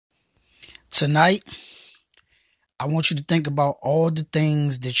Tonight, I want you to think about all the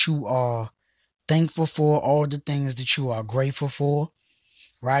things that you are thankful for, all the things that you are grateful for,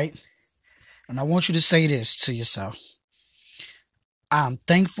 right? And I want you to say this to yourself. I'm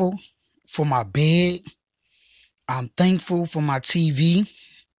thankful for my bed. I'm thankful for my TV.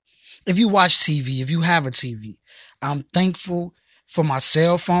 If you watch TV, if you have a TV, I'm thankful for my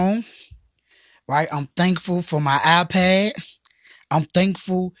cell phone, right? I'm thankful for my iPad. I'm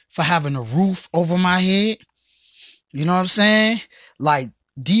thankful for having a roof over my head. You know what I'm saying? Like,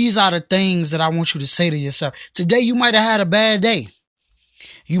 these are the things that I want you to say to yourself. Today, you might have had a bad day.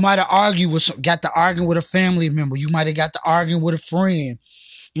 You might have got to arguing with a family member. You might have got to arguing with a friend.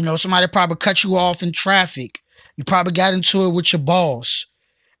 You know, somebody probably cut you off in traffic. You probably got into it with your boss.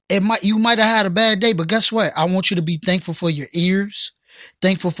 You might have had a bad day, but guess what? I want you to be thankful for your ears,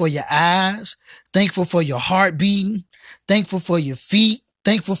 thankful for your eyes, thankful for your heart beating, thankful for your feet,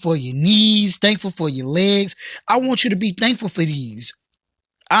 thankful for your knees, thankful for your legs. I want you to be thankful for these.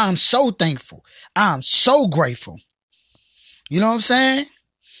 I'm so thankful. I'm so grateful. You know what I'm saying?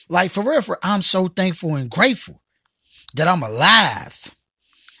 Like, for real, I'm so thankful and grateful that I'm alive.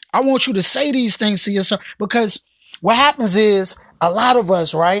 I want you to say these things to yourself, because what happens is a lot of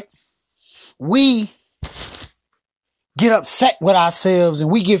us, right? We get upset with ourselves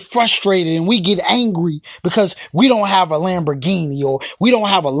and we get frustrated and we get angry because we don't have a Lamborghini, or we don't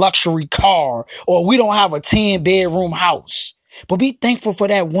have a luxury car, or we don't have a 10-bedroom house. But be thankful for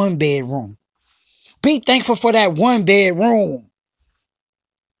that 1 bedroom. Be thankful for that 1 bedroom.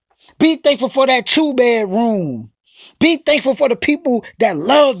 Be thankful for that 2 bedroom. Be thankful for the people that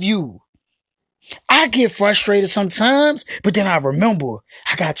love you. I get frustrated sometimes, but then I remember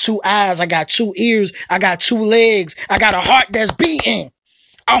I got 2 eyes, I got 2 ears, I got 2 legs, I got a heart that's beating.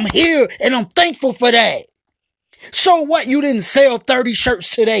 I'm here and I'm thankful for that. So what? You didn't sell 30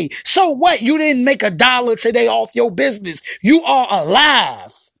 shirts today. So what? You didn't make $1 today off your business. You are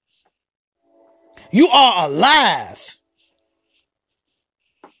alive. You are alive.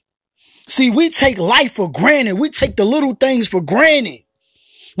 See, we take life for granted. We take the little things for granted.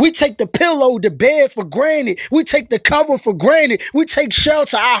 We take the pillow, the bed for granted. We take the cover for granted. We take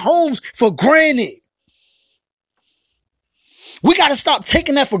shelter, our homes for granted. We got to stop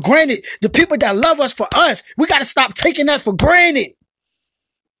taking that for granted. The people that love us for us, we got to stop taking that for granted.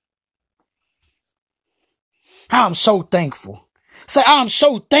 I'm so thankful. Say, I'm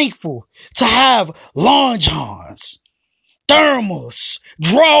so thankful to have long johns, thermals,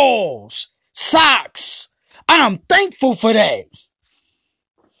 drawers, socks. I'm thankful for that.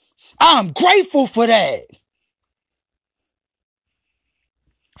 I'm grateful for that.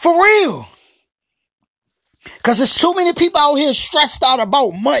 For real. Because there's too many people out here stressed out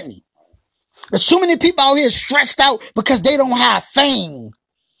about money. There's too many people out here stressed out because they don't have fame.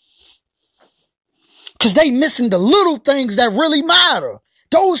 Because they missing the little things that really matter.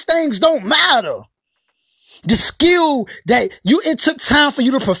 Those things don't matter. The skill that it took time for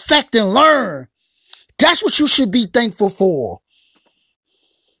you to perfect and learn. That's what you should be thankful for.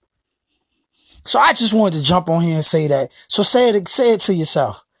 So I just wanted to jump on here and say that. So say it to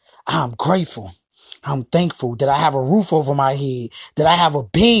yourself. I'm grateful. I'm thankful that I have a roof over my head, that I have a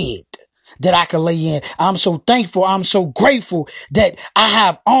bed that I can lay in. I'm so thankful. I'm so grateful that I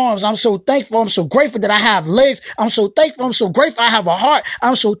have arms. I'm so thankful. I'm so grateful that I have legs. I'm so thankful. I'm so grateful I have a heart.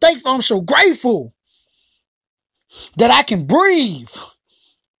 I'm so thankful. I'm so grateful that I can breathe.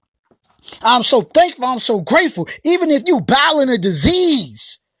 I'm so thankful. I'm so grateful. Even if you battling a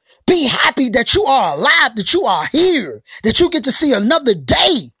disease, be happy that you are alive, that you are here, that you get to see another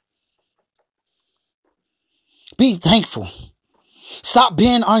day. Be thankful. Stop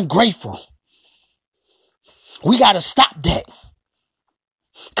being ungrateful. We got to stop that.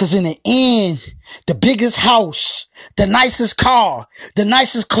 Because in the end, the biggest house, the nicest car, the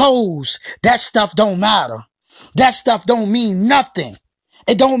nicest clothes, that stuff don't matter. That stuff don't mean nothing.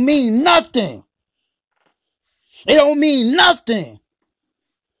 It don't mean nothing. It don't mean nothing.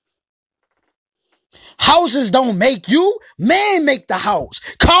 Houses don't make you, man make the house.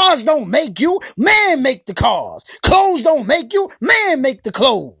 Cars don't make you, man make the cars. Clothes don't make you, man make the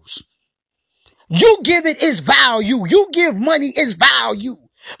clothes. You give it its value. You give money its value.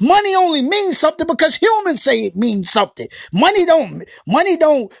 Money only means something because humans say it means something. Money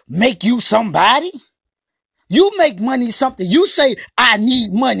don't make you somebody. You make money something. You say, I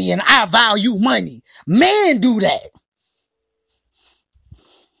need money and I value money. Man do that.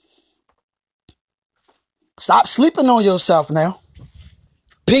 Stop sleeping on yourself now.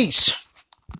 Peace.